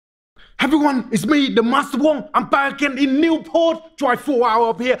Everyone, it's me, the Master Wong. I'm back again in Newport. Drive 4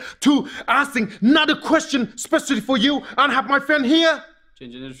 hours up here to asking another question, especially for you. And have my friend here.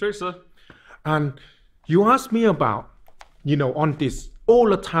 Changing the trick, sir. And you asked me about, on this all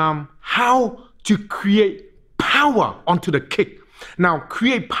the time, how to create power onto the kick. Now,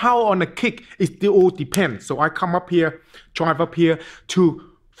 create power on the kick, it all depends. So I come up here, drive up here to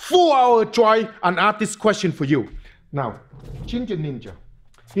 4 hour drive and ask this question for you. Now, Ginger Ninja.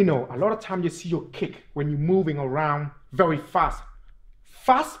 A lot of times you see your kick when you're moving around very fast.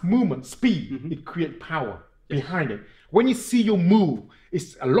 Fast movement, speed, it creates power behind it. When you see your move,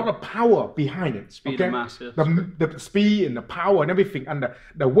 it's a lot of power behind it. Speed and mass, yes. The speed and the power and everything, and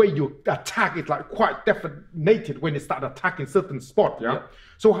the way you attack is like quite definited when you start attacking certain spot. Yeah.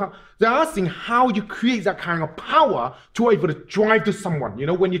 So they're asking how you create that kind of power to be able to drive to someone.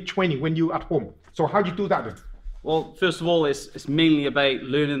 When you're training, when you're at home. So how do you do that then? Well, first of all, it's mainly about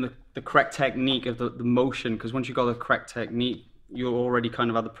learning the correct technique of the motion, because once you've got the correct technique, you already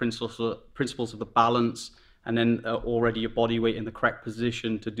kind of have the principles of the balance, and then already your body weight in the correct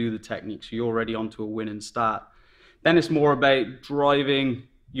position to do the technique. So you're already onto a winning start. Then it's more about driving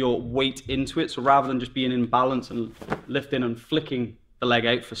your weight into it. So rather than just being in balance and lifting and flicking the leg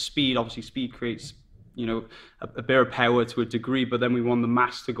out for speed, obviously speed creates, a bit of power to a degree, but then we want the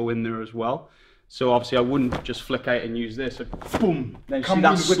mass to go in there as well. So obviously I wouldn't just flick out and use this, boom, then see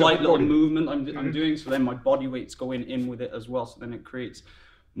that slight little movement I'm doing, so then my body weight's going in with it as well, so then it creates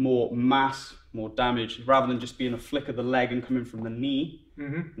more mass, more damage, rather than just being a flick of the leg and coming from the knee.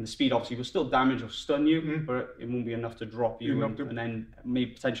 And the speed obviously will still damage or stun you, but it won't be enough to drop you and then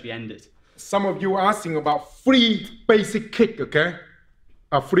maybe potentially end it. Some of you are asking about free basic kick, okay?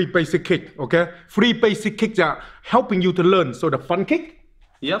 A free basic kick, okay? Free basic kicks are helping you to learn. So the front kick,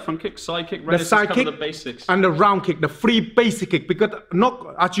 yeah, front kick, side kick, the side kick, the basics. And the round kick, the free basic kick. Because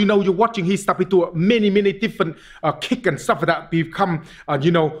not, as you know, you're watching, he started to many different kick and stuff that become,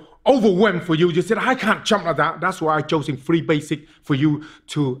 overwhelmed for you. You said, I can't jump like that. That's why I chose free basic for you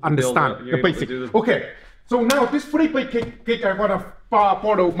to understand the basic. Okay, so now this free basic kick, I want to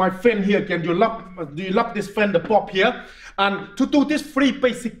follow my friend here again. Do you love this friend, the Bob here? And to do this free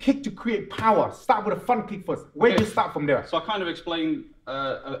basic kick to create power, start with a front kick first. Where do you start from there? So I kind of explained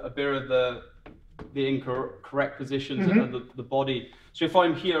a bit of the incorrect positions of the body. So if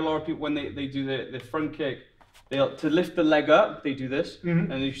I'm here, a lot of people, when they do the front kick, to lift the leg up, they do this,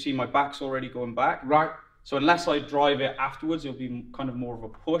 and you see my back's already going back. Right. So unless I drive it afterwards, it'll be kind of more of a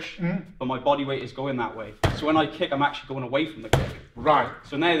push, but my body weight is going that way. So when I kick, I'm actually going away from the kick. Right.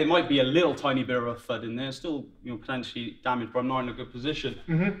 So now there might be a little tiny bit of a thud in there, still potentially damaged, but I'm not in a good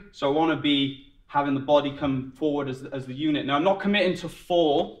position. So I want to be having the body come forward as the unit. Now I'm not committing to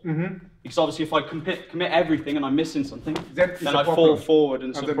fall, because obviously if I commit everything and I'm missing something, then I fall forward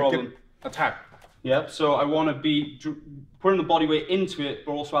and it's a problem. Attack. Yeah, so I want to be putting the body weight into it,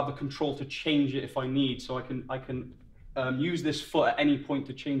 but also have the control to change it if I need. So I can use this foot at any point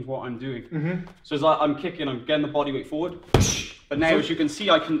to change what I'm doing. So as I'm kicking, I'm getting the body weight forward. But now, as you can see,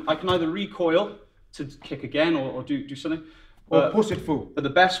 I can either recoil to kick again or do something. Or push it through. But the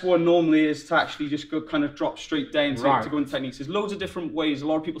best one normally is to actually just go kind of drop straight down to go into techniques. There's loads of different ways. A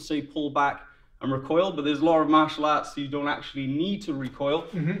lot of people say pull back and recoil, but there's a lot of martial arts so you don't actually need to recoil.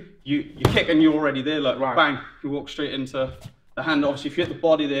 You kick and you're already there, like bang, you walk straight into the hand. Obviously if you hit the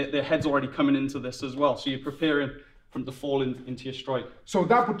body, the head's already coming into this as well, so you're preparing from the fall into your strike. So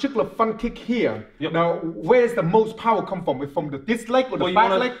that particular front kick here, now where's the most power come from? From this leg or the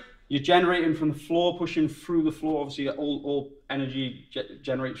back leg? You're generating from the floor, pushing through the floor. Obviously all energy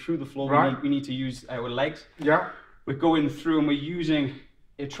generates through the floor. We need to use our legs. Yeah. We're going through and we're using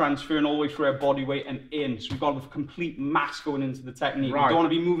it, transferring all the way through our body weight and in. So we've got a complete mass going into the technique. We don't want to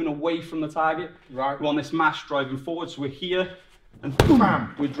be moving away from the target. We want this mass driving forward. So we're here and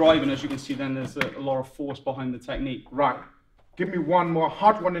boom, we're driving. As you can see, then there's a lot of force behind the technique. Right. Give me one more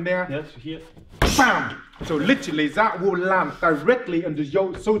hard one in there. Yes, here. Bam! So literally that will land directly under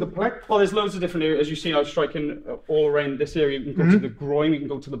your shoulder plate. Well, there's loads of different areas. As you see, I'm striking all around this area. We can go to the groin, we can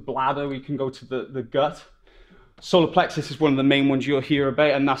go to the bladder, we can go to the gut. Solar plexus is one of the main ones you'll hear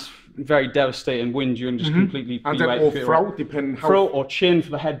about, and that's very devastating. Wind you and just completely. And then or throat, depending how. Throat or chin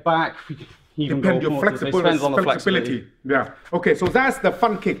for the head back. Depends your flexibility. Yeah. Okay, so that's the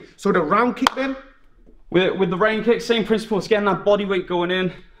front kick. So the round kick then. With the round kick, same principle. It's getting that body weight going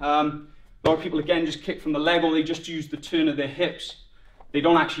in. A lot of people again just kick from the leg, or they just use the turn of their hips. They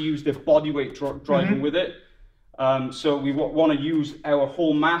don't actually use their body weight driving with it. So we want to use our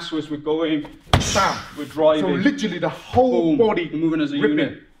whole mass. So as we're going, bam, we're driving. So literally the whole body moving as a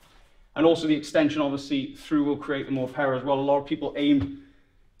unit. And also the extension, obviously, through will create more power as well. A lot of people aim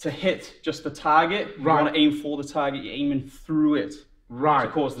to hit just the target. You want to aim for the target, you're aiming through it to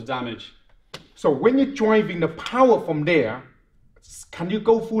cause the damage. So when you're driving the power from there, can you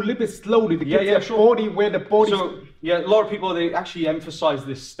go through a little bit slowly to get the body where the body... So, yeah, a lot of people, they actually emphasize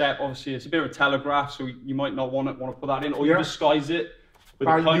this step. Obviously, it's a bit of a telegraph, so you might not want to put that in, or you disguise it with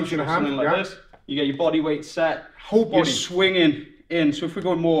a punch or something like this. You get your body weight set, whole body. You're swinging in. So if we're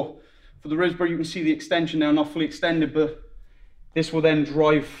going more for the ribs, you can see the extension now, not fully extended, but this will then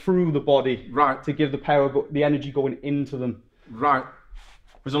drive through the body to give the power, the energy going into them. Right.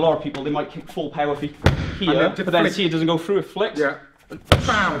 There's a lot of people, they might kick full power here, but then see it doesn't go through, it flicks. Yeah.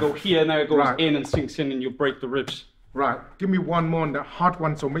 Bam! Go here, now it goes in and sinks in and you'll break the ribs. Right. Give me one more on the hard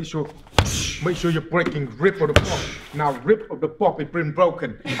one, so make sure you're breaking rib of the pop. Now rib of the pop is been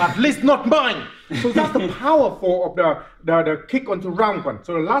broken. At least not mine. So that's the power of the kick onto round one.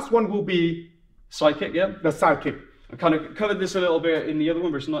 So the last one will be side kick, yeah? The side kick. I kind of covered this a little bit in the other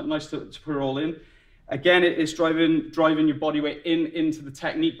one, but it's not nice to put it all in. Again, it's driving your body weight into the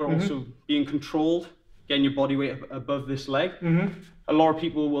technique, but also being controlled, getting your body weight above this leg. A lot of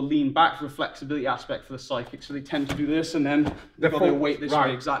people will lean back for the flexibility aspect for the side kick, so they tend to do this, and then they've got their weight this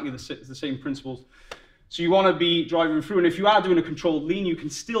way, exactly the same principles. So you want to be driving through, and if you are doing a controlled lean, you can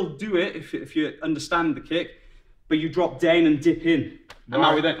still do it if you understand the kick, but you drop down and dip in. And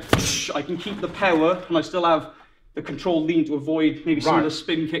now then, I can keep the power, and I still have the controlled lean to avoid maybe some of the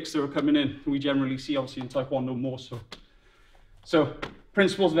spin kicks that are coming in, we generally see obviously in Taekwondo more so. So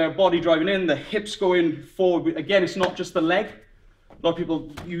principles there, body driving in, the hips going forward. Again, it's not just the leg. A lot of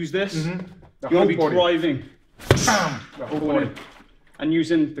people use this. You want to be driving the whole body. And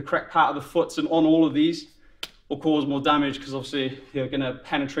using the correct part of the foot and on all of these will cause more damage because obviously you're going to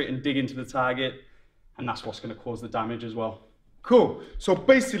penetrate and dig into the target, and that's what's going to cause the damage as well. Cool. So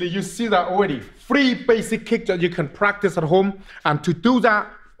basically you see that already. 3 basic kicks that you can practice at home. And to do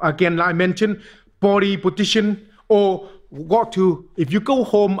that, again, like I mentioned, body position, or if you go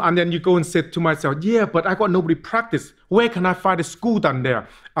home and then you go and say to myself, yeah, but I got nobody practice. Where can I find a school down there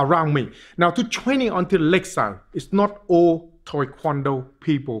around me? Now to training onto the leg side, it's not all Taekwondo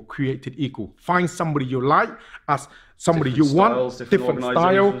people created equal. Find somebody you like, as somebody you want, different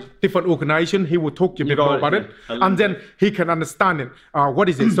style, different organization. He will talk to you a bit more about it, and then he can understand it. What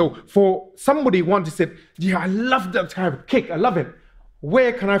is it? So for somebody who wants to say, yeah, I love that type of kick, I love it.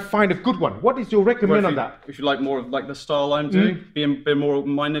 Where can I find a good one? What is your recommend on that? If you like more of like the style I'm doing, being a bit more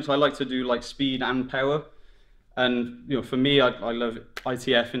open-minded, I like to do like speed and power. And you know, for me, I love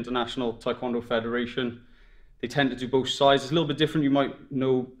ITF, International Taekwondo Federation. They tend to do both sides. It's a little bit different. You might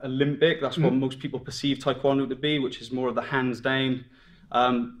know Olympic. That's what most people perceive Taekwondo to be, which is more of the hands down.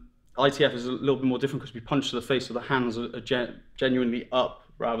 ITF is a little bit more different because we punch to the face, so the hands are genuinely up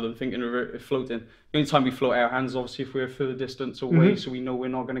rather than thinking of it floating. The only time we float our hands, obviously, if we're further distance away, so we know we're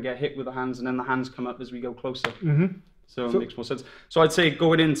not going to get hit with the hands, and then the hands come up as we go closer. So it makes more sense. So I'd say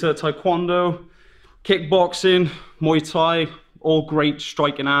going into Taekwondo, kickboxing, Muay Thai, all great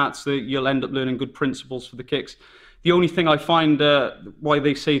striking arts that you'll end up learning good principles for the kicks. The only thing I find why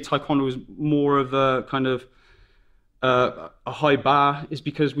they say Taekwondo is more of a kind of a high bar is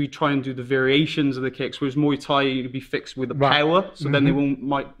because we try and do the variations of the kicks, whereas Muay Thai you'd be fixed with the power, so then they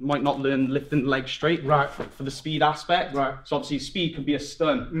might not learn lifting the leg straight for the speed aspect. So obviously speed could be a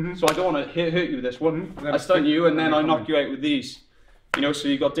stun. So I don't want to hurt you with this one. I stun you and then I knock you out with these. You know, so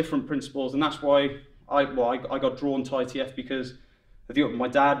you've got different principles, and that's why I got drawn to ITF, because of my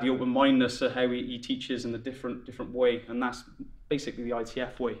dad, the open-mindedness of how he teaches in a different way, and that's basically the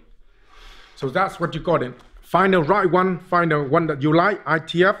ITF way. So that's what you got in. Find the right one, find the one that you like,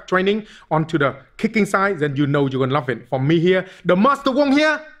 ITF training, onto the kicking side, then you know you're gonna love it. From me here, the Master Wong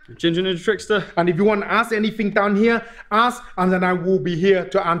here. Ginger Ninja Trickster. And if you want to ask anything down here, ask, and then I will be here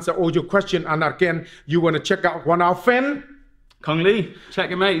to answer all your questions. And again, you want to check out one of our friends, Kung Lee, check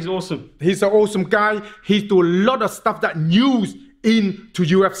him out, he's awesome. He's an awesome guy. He's do a lot of stuff that used into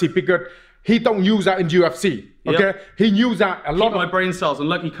UFC, because he don't use that in UFC. Okay, he used that a lot. Keep my brain cells, and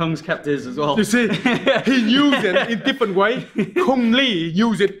lucky Kung's kept his as well. You see, he used it in different way. Kung Lee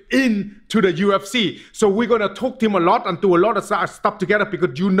used it into the UFC. So we're gonna talk to him a lot and do a lot of stuff together,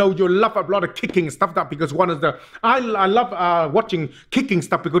 because you know you love a lot of kicking stuff. That because one of the I love watching kicking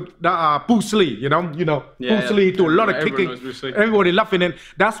stuff, because Bruce Lee, you know, Bruce Lee do a lot of kicking. Everybody loving it.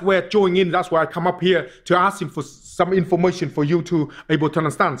 That's where joining in. That's why I come up here to ask him for some information for you to able to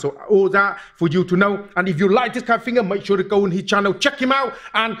understand. So all that for you to know. And if you like like this kind of finger, make sure to go on his channel, check him out,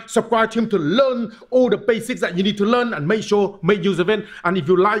 and subscribe to him to learn all the basics that you need to learn, and make use of it. And if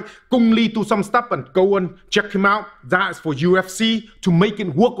you like Kung Lee to some stuff, and go and check him out. That's for UFC to make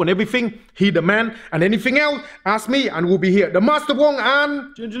it work on everything. He the man. And anything else, ask me, and we'll be here. The Master Wong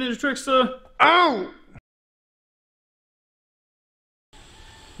and GNT Trickster. out.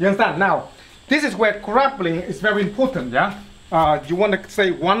 You understand? Now, this is where grappling is very important, yeah? You want to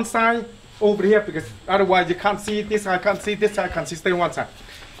say one side over here, because otherwise you can't see this side, can't see this side, can't see, stay on one side.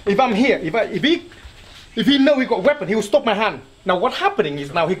 If I'm here, if he know he got weapon, he will stop my hand. Now what's happening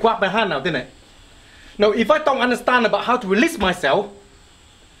is now he grabbed my hand now, didn't it? Now if I don't understand about how to release myself,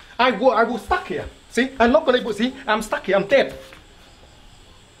 I will stuck here. See, I'm not gonna see, I'm stuck here, I'm dead.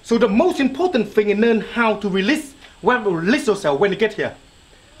 So the most important thing is learn how to release yourself when you get here.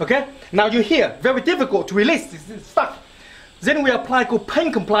 Okay? Now you're here, very difficult to release, it's stuck. Then we apply called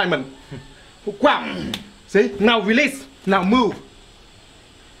pain complement. Grab. See? Now release, now move.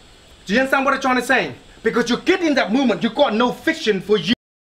 Do you understand what I'm trying to say? Because you get in that movement, you got no fiction for you.